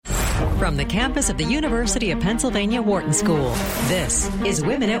From the campus of the University of Pennsylvania Wharton School, this is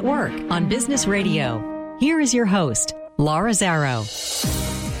Women at Work on Business Radio. Here is your host, Laura Zarrow.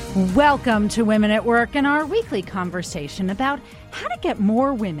 Welcome to Women at Work and our weekly conversation about how to get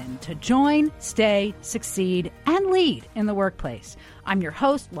more women to join, stay, succeed, and lead in the workplace. I'm your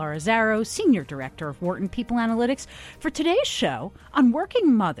host, Laura Zarrow, Senior Director of Wharton People Analytics, for today's show on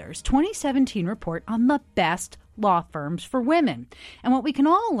Working Mother's 2017 report on the best law firms for women and what we can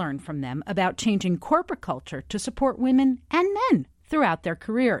all learn from them about changing corporate culture to support women and men throughout their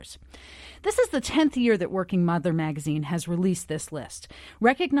careers. This is the 10th year that Working Mother magazine has released this list,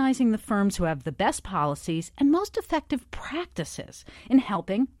 recognizing the firms who have the best policies and most effective practices in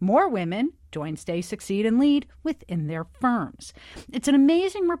helping more women join, stay, succeed, and lead within their firms. It's an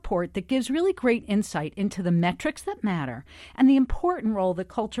amazing report that gives really great insight into the metrics that matter and the important role that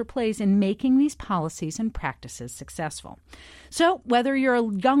culture plays in making these policies and practices successful. So whether you're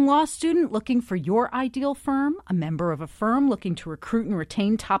a young law student looking for your ideal firm, a member of a firm looking to recruit and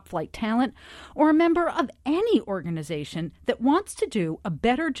retain top-flight talent, or a member of any organization that wants to do a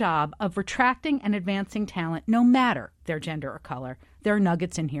better job of attracting and advancing talent, no matter their gender or color, there are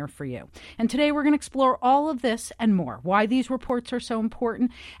nuggets in here for you. And today we're going to explore all of this and more, why these reports are so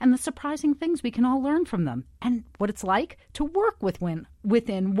important, and the surprising things we can all learn from them, and what it's like to work within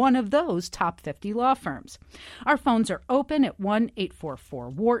one of those top 50 law firms. Our phones are open at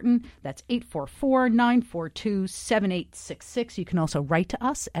 1-844-WHARTON. That's 844-942-7866. You can also write to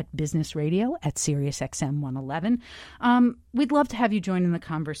us at Business Radio at SiriusXM 111. We'd love to have you join in the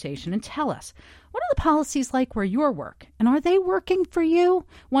conversation and tell us, what are the policies like where you work? And are they working for you?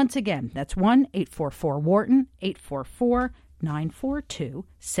 Once again, that's 1-844-WHARTON,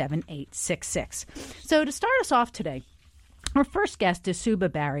 844-942-7866. So to start us off today, our first guest is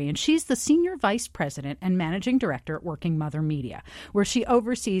Subha Bari, and she's the Senior Vice President and Managing Director at Working Mother Media, where she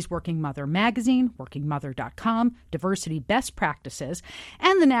oversees Working Mother Magazine, WorkingMother.com, Diversity Best Practices,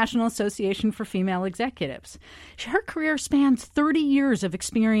 and the National Association for Female Executives. Her career spans 30 years of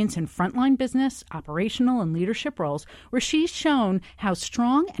experience in frontline business, operational, and leadership roles, where she's shown how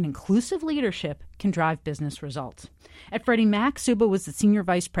strong and inclusive leadership can drive business results. At Freddie Mac, Subha was the Senior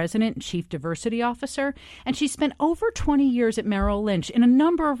Vice President and Chief Diversity Officer, and she spent over 20 years at Merrill Lynch in a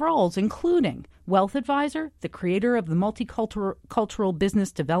number of roles, including Wealth Advisor, the creator of the Multicultural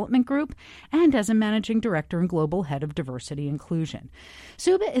Business Development Group, and as a Managing Director and Global Head of Diversity Inclusion.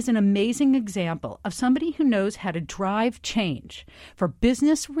 Subha is an amazing example of somebody who knows how to drive change for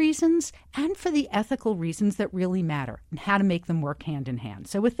business reasons and for the ethical reasons that really matter and how to make them work hand in hand.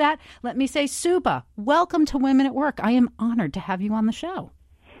 So with that, let me say, Subha, welcome to Women at Work. I am honored to have you on the show.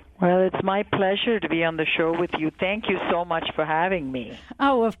 Well, it's my pleasure to be on the show with you. Thank you so much for having me.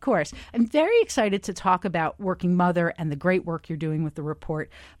 Oh, of course. I'm very excited to talk about Working Mother and the great work you're doing with the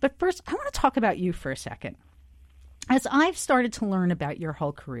report. But first, I want to talk about you for a second. As I've started to learn about your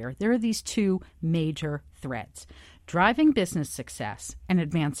whole career, there are these two major threads: driving business success and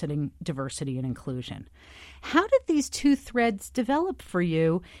advancing diversity and inclusion. How did these two threads develop for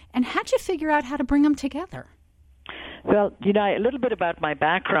you, and how'd you figure out how to bring them together? Well, a little bit about my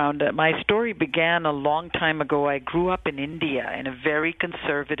background. My story began a long time ago. I grew up in India in a very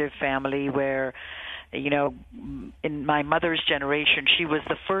conservative family where, in my mother's generation, she was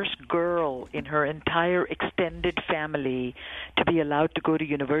the first girl in her entire extended family to be allowed to go to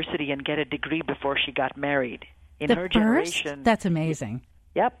university and get a degree before she got married. In her generation, that's amazing.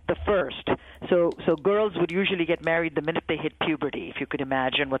 Yep, the first. So girls would usually get married the minute they hit puberty, if you could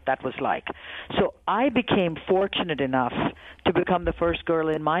imagine what that was like. So I became fortunate enough to become the first girl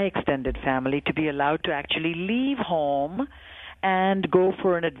in my extended family to be allowed to actually leave home and go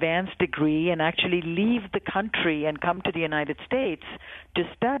for an advanced degree and actually leave the country and come to the United States to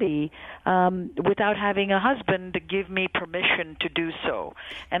study without having a husband to give me permission to do so.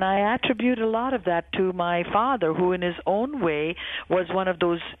 And I attribute a lot of that to my father, who in his own way was one of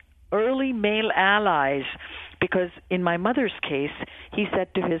those early male allies, because in my mother's case, he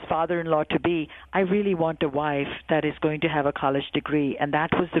said to his father-in-law-to-be, I really want a wife that is going to have a college degree. And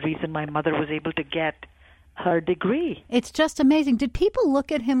that was the reason my mother was able to get her degree. It's just amazing. Did people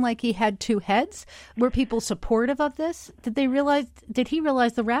look at him like he had two heads? Were people supportive of this? Did he realize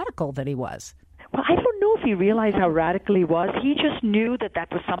the radical that he was? Well, I don't know if he realized how radical he was. He just knew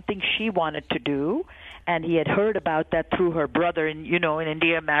that was something she wanted to do, and he had heard about that through her brother. And, in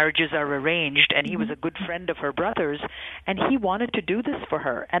India, marriages are arranged, and he was a good friend of her brother's, and he wanted to do this for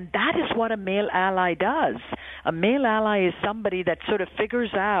her. And that is what a male ally does. A male ally is somebody that sort of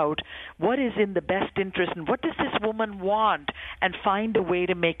figures out what is in the best interest and what does this woman want and find a way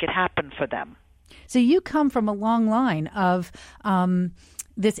to make it happen for them. So you come from a long line of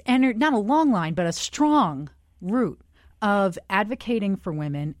not a long line, but a strong root of advocating for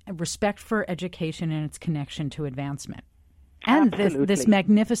women, respect for education and its connection to advancement. And this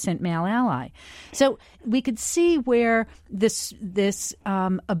magnificent male ally. So we could see where this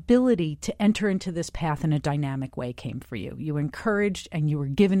ability to enter into this path in a dynamic way came for you. You were encouraged and you were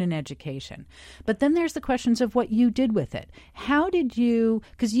given an education. But then there's the questions of what you did with it. How did you,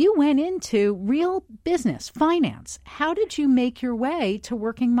 because you went into real business, finance, how did you make your way to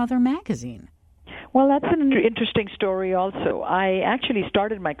Working Mother magazine? Well, that's an interesting story also. I actually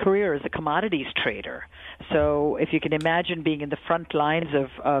started my career as a commodities trader. So if you can imagine being in the front lines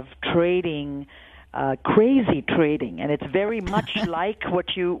of trading, crazy trading, and it's very much like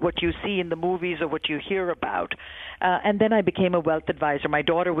what you see in the movies or what you hear about. And then I became a wealth advisor. My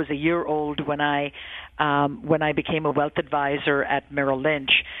daughter was a year old when I became a wealth advisor at Merrill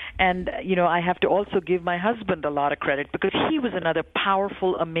Lynch. And, I have to also give my husband a lot of credit because he was another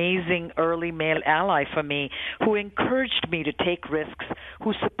powerful, amazing early male ally for me who encouraged me to take risks,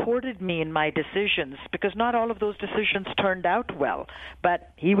 who supported me in my decisions because not all of those decisions turned out well.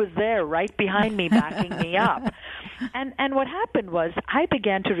 But he was there right behind me, backing me up. And what happened was I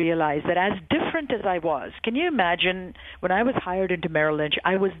began to realize that as different as I was, can you imagine when I was hired into Merrill Lynch,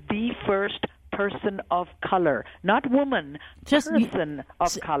 I was the first person of color, not woman, person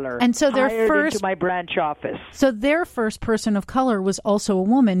of color. And so their hired first into my branch office. So their first person of color was also a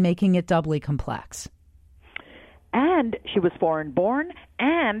woman, making it doubly complex. And she was foreign born,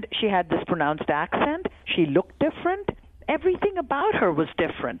 and she had this pronounced accent. She looked different. Everything about her was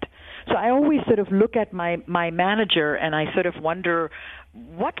different. So I always sort of look at my manager and I sort of wonder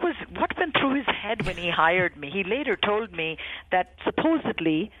what went through his head when he hired me. He later told me that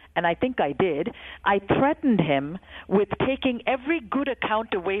supposedly, and I think I did, I threatened him with taking every good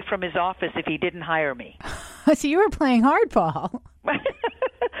account away from his office if he didn't hire me. So you were playing hardball.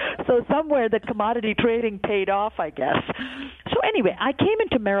 So somewhere that commodity trading paid off, I guess. So anyway, I came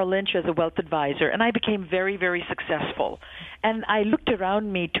into Merrill Lynch as a wealth advisor, and I became very, very successful. And I looked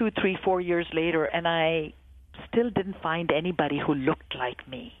around me 2, 3, 4 years later, and I still didn't find anybody who looked like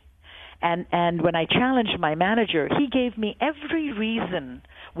me. And when I challenged my manager, he gave me every reason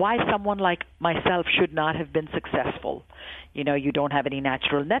why someone like myself should not have been successful. You don't have any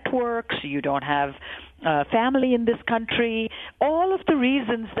natural networks, you don't have family in this country, all of the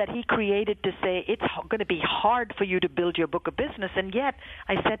reasons that he created to say it's going to be hard for you to build your book of business. And yet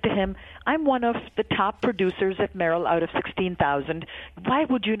I said to him, I'm one of the top producers at Merrill out of 16,000. Why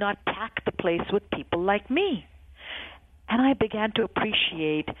would you not pack the place with people like me? And I began to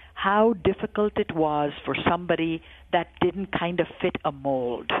appreciate how difficult it was for somebody that didn't kind of fit a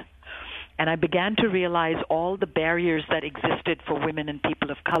mold. And I began to realize all the barriers that existed for women and people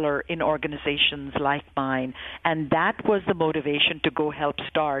of color in organizations like mine. And that was the motivation to go help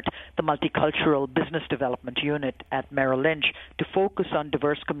start the Multicultural Business Development Unit at Merrill Lynch to focus on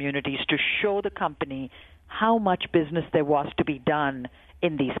diverse communities, to show the company how much business there was to be done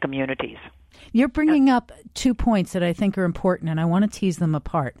in these communities. You're bringing up 2 points that I think are important, and I want to tease them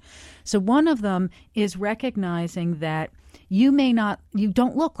apart. So one of them is recognizing that you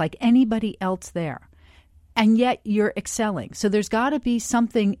don't look like anybody else there, and yet you're excelling. So there's got to be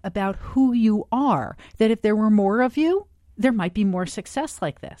something about who you are that if there were more of you, there might be more success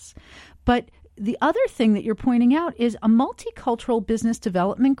like this. But the other thing that you're pointing out is a multicultural business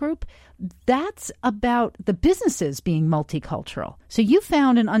development group. That's about the businesses being multicultural. So you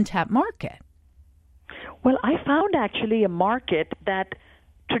found an untapped market. Well, I found actually a market that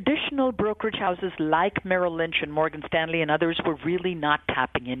traditional brokerage houses like Merrill Lynch and Morgan Stanley and others were really not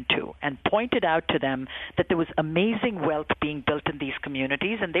tapping into, and pointed out to them that there was amazing wealth being built in these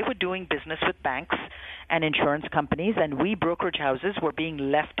communities, and they were doing business with banks and insurance companies, and we brokerage houses were being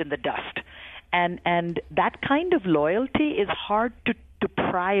left in the dust. And that kind of loyalty is hard to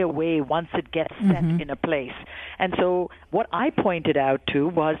pry away once it gets set in a place. And so what I pointed out to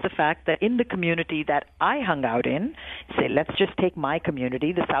was the fact that in the community that I hung out in, say, let's just take my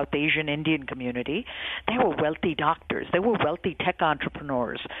community, the South Asian Indian community, there were wealthy doctors, there were wealthy tech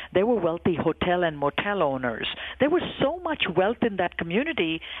entrepreneurs, there were wealthy hotel and motel owners. There was so much wealth in that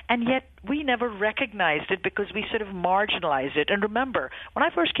community, and yet we never recognized it because we sort of marginalized it. And remember, when I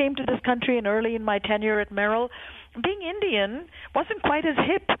first came to this country and early in my tenure at Merrill, being Indian wasn't quite as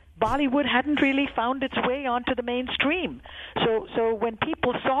hip. Bollywood hadn't really found its way onto the mainstream. So when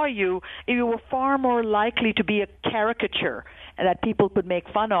people saw you, you were far more likely to be a caricature. that people could make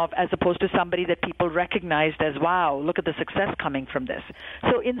fun of, as opposed to somebody that people recognized as, wow, look at the success coming from this.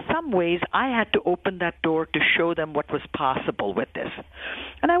 So in some ways, I had to open that door to show them what was possible with this.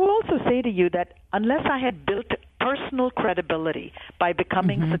 And I will also say to you that unless I had built personal credibility by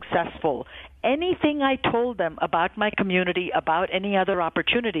becoming successful, anything I told them about my community, about any other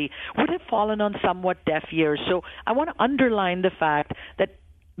opportunity, would have fallen on somewhat deaf ears. So I want to underline the fact that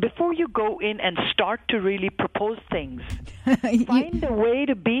before you go in and start to really propose things, find a way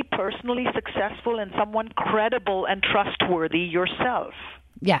to be personally successful and someone credible and trustworthy yourself.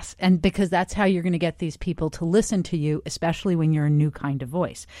 Yes, and because that's how you're going to get these people to listen to you, especially when you're a new kind of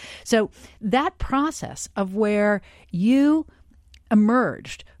voice. So that process of where you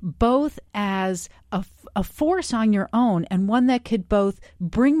emerged both as a force on your own and one that could both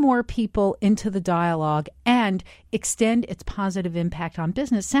bring more people into the dialogue and extend its positive impact on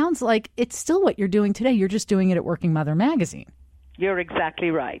business sounds like it's still what you're doing today. You're just doing it at Working Mother Magazine. You're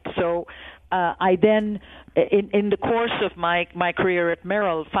exactly right. So I then, in the course of my career at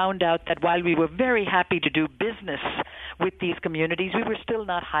Merrill, found out that while we were very happy to do business with these communities, we were still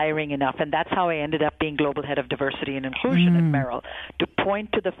not hiring enough. And that's how I ended up being Global Head of Diversity and Inclusion at Merrill, to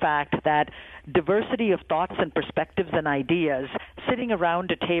point to the fact that diversity of thoughts and perspectives and ideas sitting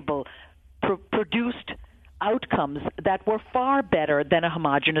around a table produced outcomes that were far better than a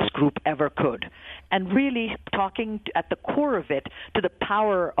homogenous group ever could. And really talking at the core of it to the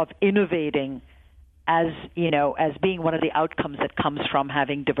power of innovating as being one of the outcomes that comes from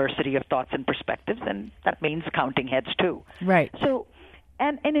having diversity of thoughts and perspectives, and that means counting heads too. Right. So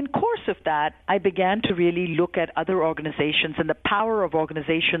And in course of that, I began to really look at other organizations and the power of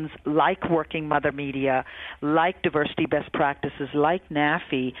organizations like Working Mother Media, like Diversity Best Practices, like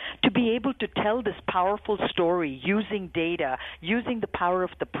NAFI, to be able to tell this powerful story using data, using the power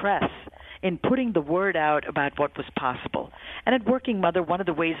of the press in putting the word out about what was possible. And at Working Mother, one of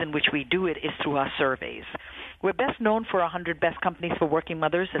the ways in which we do it is through our surveys. We're best known for 100 Best Companies for Working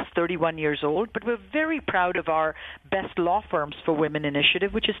Mothers. That's 31 years old, but we're very proud of our Best Law Firms for Women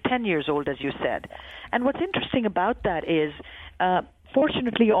initiative, which is 10 years old, as you said. And what's interesting about that is,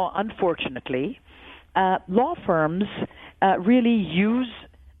 fortunately or unfortunately, law firms really use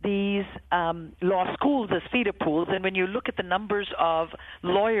these law schools as feeder pools, and when you look at the numbers of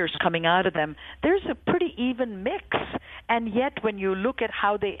lawyers coming out of them, there's a pretty even mix. And yet when you look at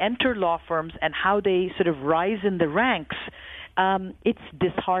how they enter law firms and how they sort of rise in the ranks, it's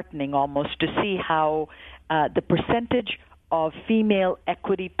disheartening almost to see how the percentage of female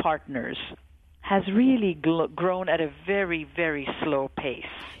equity partners has really grown at a very, very slow pace.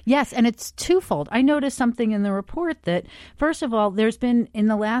 Yes, and it's twofold. I noticed something in the report that, first of all, there's been, in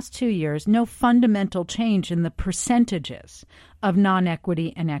the last 2 years, no fundamental change in the percentages of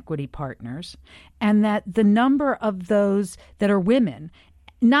non-equity and equity partners, and that the number of those that are women,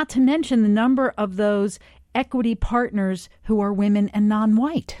 not to mention the number of those equity partners who are women and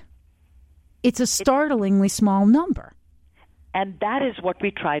non-white. It's a startlingly small number. And that is what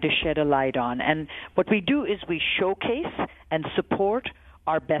we try to shed a light on. And what we do is we showcase and support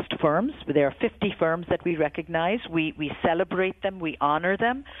our best firms. There are 50 firms that we recognize. We celebrate them, we honor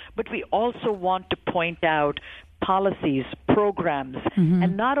them, but we also want to point out policies, programs.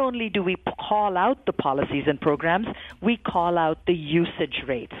 And not only do we call out the policies and programs, we call out the usage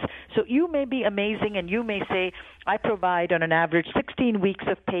rates. So you may be amazing and you may say, I provide on an average 16 weeks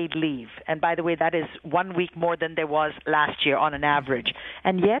of paid leave. And by the way, that is 1 week more than there was last year on an average.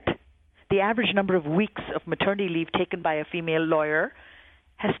 And yet, the average number of weeks of maternity leave taken by a female lawyer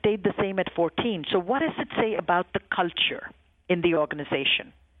has stayed the same at 14. So what does it say about the culture in the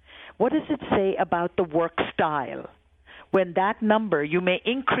organization? What does it say about the work style? When that number, you may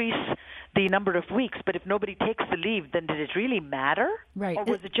increase the number of weeks, but if nobody takes the leave, then did it really matter? Right. Or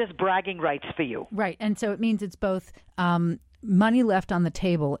was it just bragging rights for you? Right. And so it means it's both money left on the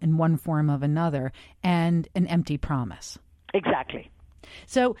table in one form or another and an empty promise. Exactly.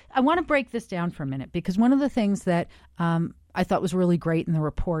 So I want to break this down for a minute, because one of the things that I thought was really great in the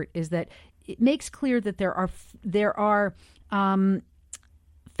report is that it makes clear that there are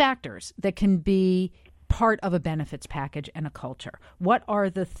factors that can be part of a benefits package and a culture. What are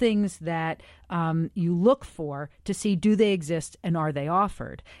the things that you look for to see, do they exist and are they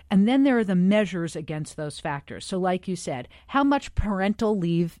offered? And then there are the measures against those factors. So like you said, how much parental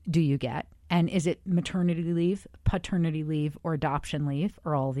leave do you get? And is it maternity leave, paternity leave, or adoption leave,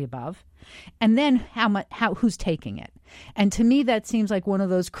 or all of the above? And then who's taking it? And to me, that seems like one of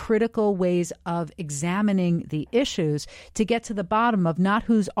those critical ways of examining the issues to get to the bottom of not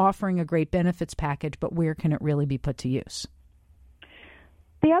who's offering a great benefits package, but where can it really be put to use?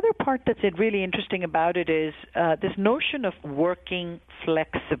 The other part that's really interesting about it is this notion of working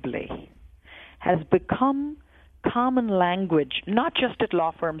flexibly has become common language, not just at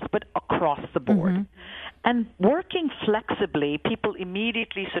law firms, but across the board. Mm-hmm. And working flexibly, people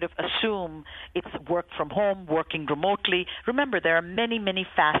immediately sort of assume it's work from home, working remotely. Remember, there are many, many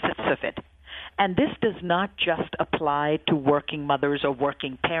facets of it. And this does not just apply to working mothers or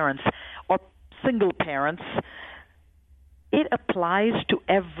working parents or single parents. It applies to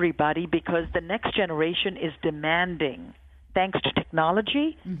everybody because the next generation is demanding, thanks to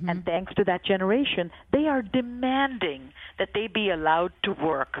technology and thanks to that generation, they are demanding that they be allowed to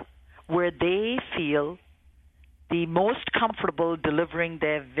work where they feel the most comfortable delivering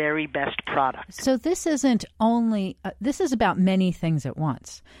their very best product. So this isn't only, this is about many things at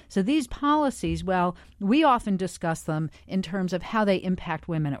once. So these policies, well, we often discuss them in terms of how they impact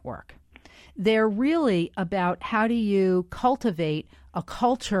women at work. They're really about how do you cultivate a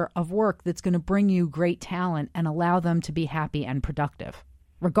culture of work that's going to bring you great talent and allow them to be happy and productive,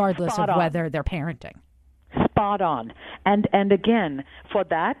 regardless of whether they're parenting. Spot on. And again, for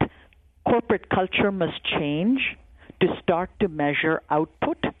that, corporate culture must change to start to measure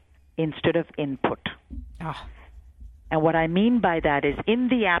output instead of input. And what I mean by that is in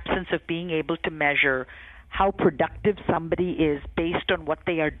the absence of being able to measure how productive somebody is based on what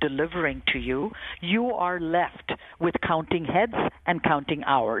they are delivering to you, you are left with counting heads and counting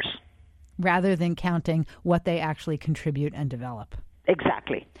hours. Rather than counting what they actually contribute and develop.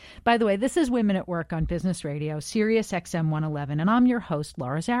 Exactly. By the way, this is Women at Work on Business Radio, Sirius XM 111, and I'm your host,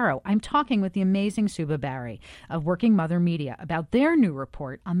 Laura Zarrow. I'm talking with the amazing Subha Bari of Working Mother Media about their new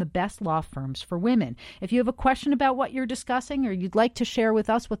report on the best law firms for women. If you have a question about what you're discussing or you'd like to share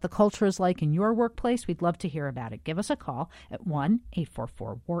with us what the culture is like in your workplace, we'd love to hear about it. Give us a call at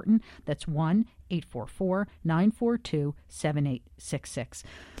 1-844-WHARTON. That's 1-844-942-7866.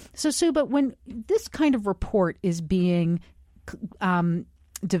 So, Subha, when this kind of report is being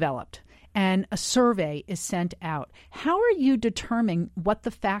developed and a survey is sent out, how are you determining what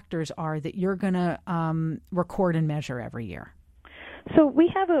the factors are that you're going to record and measure every year? So we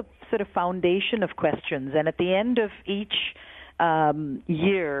have a sort of foundation of questions, and at the end of each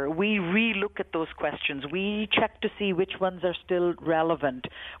year, we re-look at those questions. We check to see which ones are still relevant.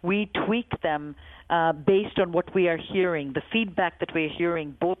 We tweak them based on what we are hearing, the feedback that we're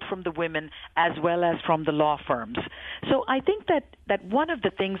hearing, both from the women as well as from the law firms. So I think that one of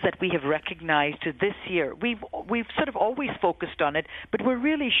the things that we have recognized this year, we've sort of always focused on it, but we're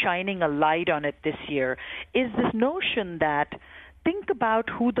really shining a light on it this year, is this notion that think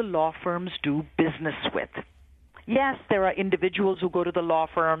about who the law firms do business with. Yes, there are individuals who go to the law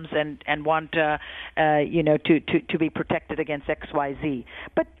firms and want to be protected against XYZ.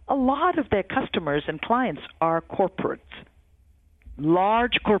 But a lot of their customers and clients are corporates,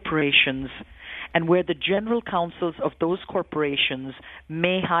 large corporations, and where the general counsels of those corporations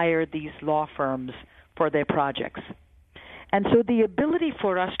may hire these law firms for their projects. And so the ability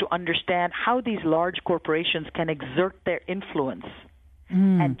for us to understand how these large corporations can exert their influence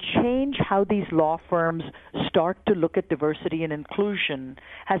and change how these law firms start to look at diversity and inclusion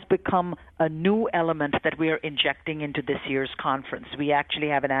has become a new element that we are injecting into this year's conference. We actually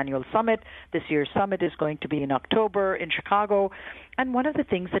have an annual summit. This year's summit is going to be in October in Chicago. And one of the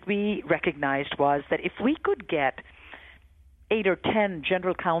things that we recognized was that if we could get 8 or 10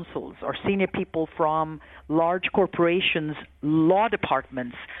 general counsels or senior people from large corporations, law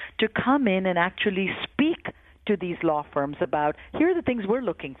departments, to come in and actually speak to these law firms about, here are the things we're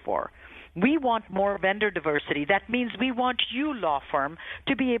looking for. We want more vendor diversity. That means we want you, law firm,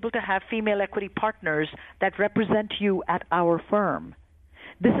 to be able to have female equity partners that represent you at our firm.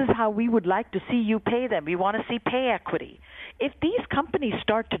 This is how we would like to see you pay them. We want to see pay equity. If these companies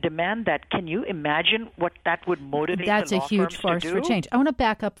start to demand that, can you imagine what that would motivate the law firms to do? That's a huge force for change. I want to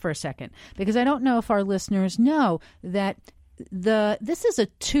back up for a second because I don't know if our listeners know that this is a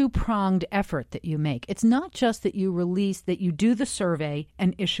two-pronged effort that you make. It's not just that you do the survey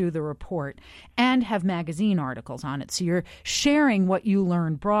and issue the report and have magazine articles on it. So you're sharing what you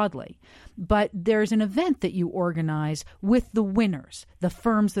learn broadly. But there's an event that you organize with the winners, the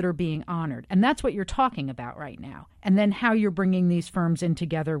firms that are being honored. And that's what you're talking about right now. And then how you're bringing these firms in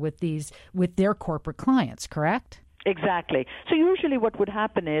together with their corporate clients, correct? Exactly. So usually what would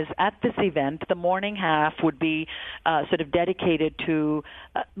happen is at this event, the morning half would be sort of dedicated to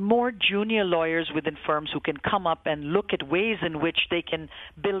more junior lawyers within firms who can come up and look at ways in which they can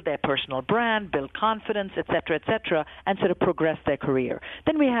build their personal brand, build confidence, et cetera, and sort of progress their career.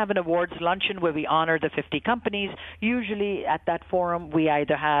 Then we have an awards luncheon where we honor the 50 companies. Usually at that forum, we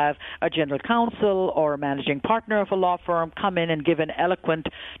either have a general counsel or a managing partner of a law firm come in and give an eloquent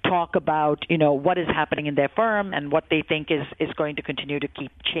talk about, what is happening in their firm and what they think is going to continue to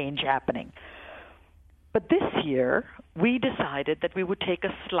keep change happening. But this year, we decided that we would take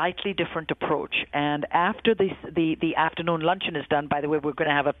a slightly different approach. And after the afternoon luncheon is done, by the way, we're going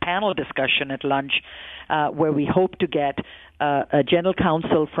to have a panel discussion at lunch where we hope to get a general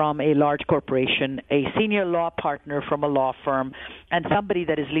counsel from a large corporation, a senior law partner from a law firm, and somebody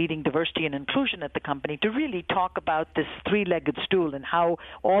that is leading diversity and inclusion at the company to really talk about this three-legged stool and how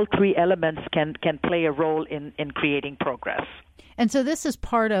all three elements can play a role in creating progress. And so this is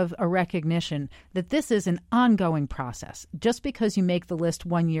part of a recognition that this is an ongoing process. Just because you make the list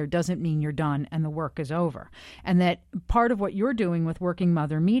one year doesn't mean you're done and the work is over. And that part of what you're doing with Working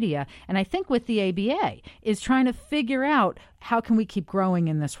Mother Media, and I think with the ABA, is trying to figure out how can we keep growing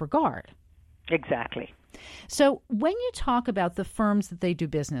in this regard. Exactly. So when you talk about the firms that they do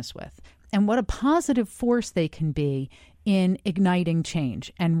business with and what a positive force they can be in igniting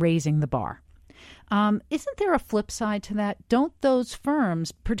change and raising the bar, isn't there a flip side to that? Don't those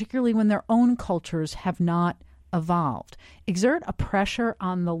firms, particularly when their own cultures have not evolved, exert a pressure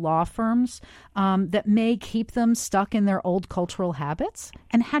on the law firms that may keep them stuck in their old cultural habits?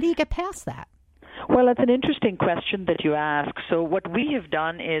 And how do you get past that? Well, it's an interesting question that you ask. So what we have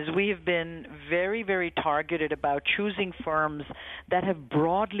done is we have been very, very targeted about choosing firms that have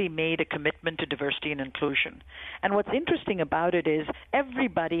broadly made a commitment to diversity and inclusion. And what's interesting about it is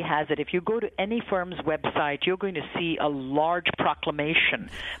everybody has it. If you go to any firm's website, you're going to see a large proclamation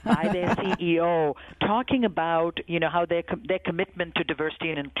by their CEO talking about, how their commitment to diversity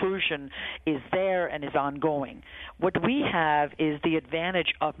and inclusion is there and is ongoing. What we have is the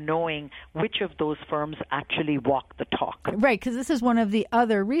advantage of knowing which of those firms actually walk the talk. Right, because this is one of the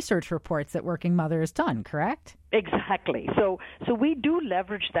other research reports that Working Mother has done, correct? Exactly. So we do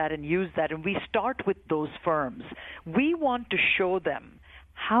leverage that and use that, and we start with those firms. We want to show them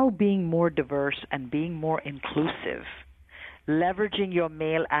how being more diverse and being more inclusive, leveraging your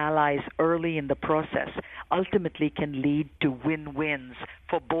male allies early in the process, ultimately can lead to win-wins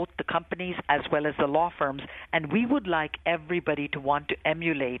for both the companies as well as the law firms. And we would like everybody to want to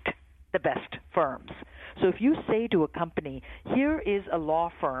emulate the best firms. So if you say to a company, here is a law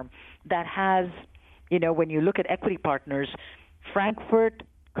firm that has, when you look at equity partners, Frankfurt,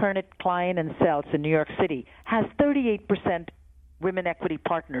 Kernet, Klein, and Seltz in New York City has 38% women equity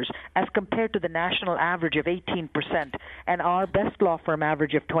partners as compared to the national average of 18% and our best law firm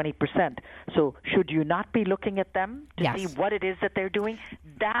average of 20%. So should you not be looking at them to see what it is that they're doing?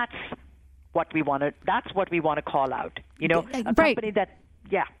 That's what we want to call out. A company that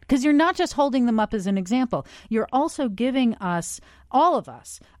yeah. Because you're not just holding them up as an example. You're also giving us, all of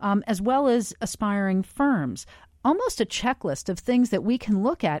us, as well as aspiring firms, almost a checklist of things that we can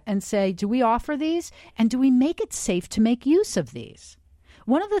look at and say, do we offer these? And do we make it safe to make use of these?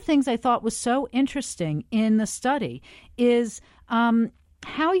 One of the things I thought was so interesting in the study is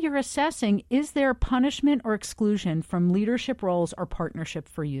how you're assessing, is there punishment or exclusion from leadership roles or partnership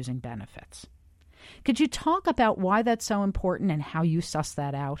for using benefits? Could you talk about why that's so important and how you suss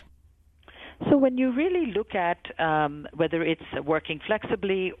that out? So when you really look at whether it's working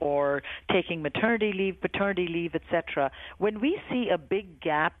flexibly or taking maternity leave, paternity leave, etc., when we see a big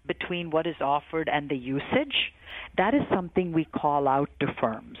gap between what is offered and the usage, that is something we call out to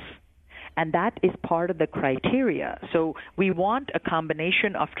firms. And that is part of the criteria. So we want a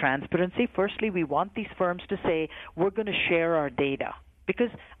combination of transparency. Firstly, we want these firms to say, we're going to share our data.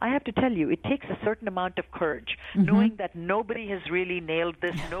 Because I have to tell you, it takes a certain amount of courage, knowing that nobody has really nailed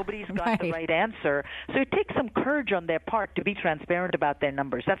this, nobody's got the right answer. So it takes some courage on their part to be transparent about their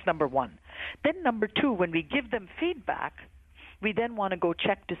numbers. That's number one. Then number two, when we give them feedback, we then want to go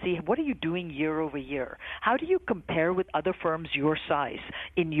check to see what are you doing year over year? How do you compare with other firms your size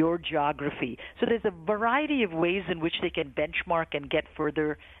in your geography? So there's a variety of ways in which they can benchmark and get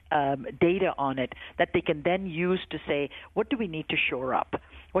further data on it that they can then use to say, what do we need to shore up?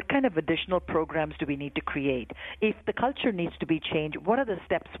 What kind of additional programs do we need to create? If the culture needs to be changed, what are the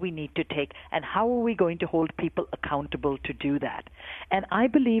steps we need to take, and how are we going to hold people accountable to do that? And I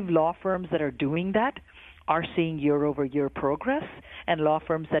believe law firms that are doing that are seeing year-over-year progress, and law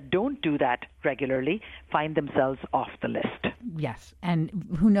firms that don't do that regularly find themselves off the list. Yes, and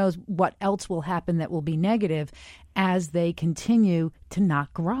who knows what else will happen that will be negative as they continue to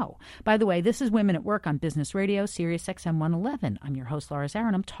not grow. By the way, this is Women at Work on Business Radio, Sirius XM 111. I'm your host, Laura Zarrow,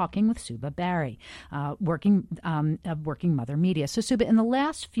 and I'm talking with Subha Bari, of Working Mother Media. So, Subha, in the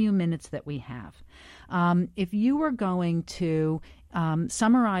last few minutes that we have, if you were going to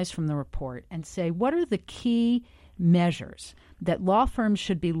summarize from the report and say what are the key measures that law firms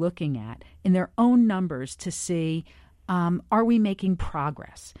should be looking at in their own numbers to see are we making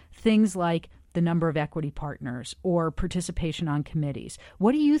progress? Things like the number of equity partners or participation on committees.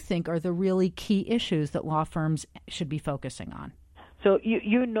 What do you think are the really key issues that law firms should be focusing on? So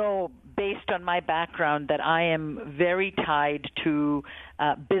you know, based on my background, that I am very tied to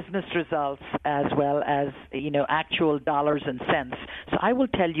business results as well as, actual dollars and cents. So I will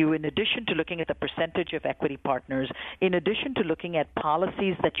tell you, in addition to looking at the percentage of equity partners, in addition to looking at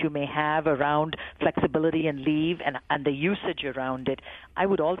policies that you may have around flexibility and leave and the usage around it, I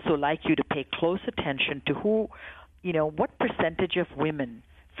would also like you to pay close attention to what percentage of women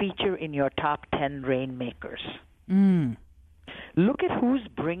feature in your top 10 rainmakers. Look at who's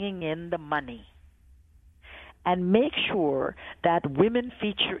bringing in the money and make sure that women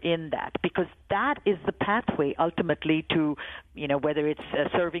feature in that, because that is the pathway ultimately to, whether it's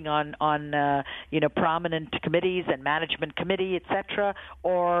serving on prominent committees and management committee, etc.,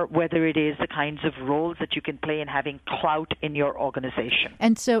 or whether it is the kinds of roles that you can play in having clout in your organization.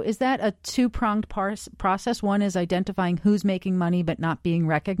 And so is that a two-pronged process? One is identifying who's making money but not being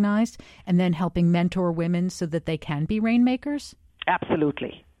recognized, and then helping mentor women so that they can be rainmakers?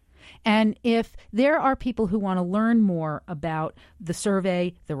 Absolutely. And if there are people who want to learn more about the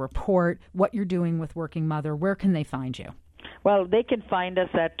survey, the report, what you're doing with Working Mother, where can they find you? Well, they can find us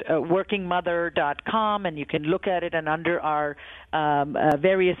at workingmother.com, and you can look at it. And under our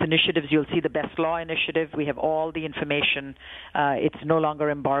various initiatives, you'll see the Best Law Initiative. We have all the information. It's no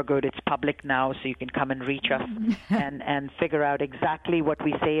longer embargoed. It's public now, so you can come and reach us and figure out exactly what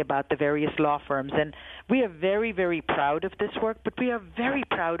we say about the various law firms. And we are very, very proud of this work, but we are very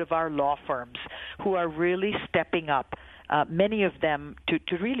proud of our law firms who are really stepping up. Many of them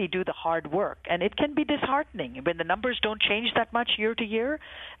to really do the hard work. And it can be disheartening. When the numbers don't change that much year to year,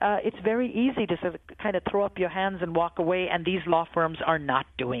 it's very easy to sort of kind of throw up your hands and walk away, and these law firms are not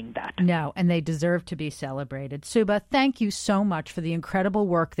doing that. No, and they deserve to be celebrated. Subha, thank you so much for the incredible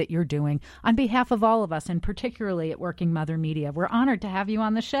work that you're doing on behalf of all of us, and particularly at Working Mother Media. We're honored to have you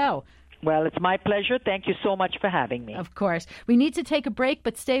on the show. Well, it's my pleasure. Thank you so much for having me. Of course. We need to take a break,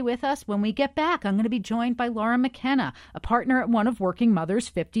 but stay with us. When we get back, I'm going to be joined by Laura McKenna, a partner at one of Working Mother's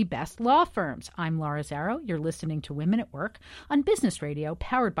 50 best law firms. I'm Laura Zarrow. You're listening to Women at Work on Business Radio,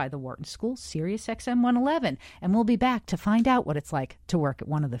 powered by the Wharton School, Sirius XM 111. And we'll be back to find out what it's like to work at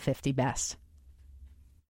one of the 50 best.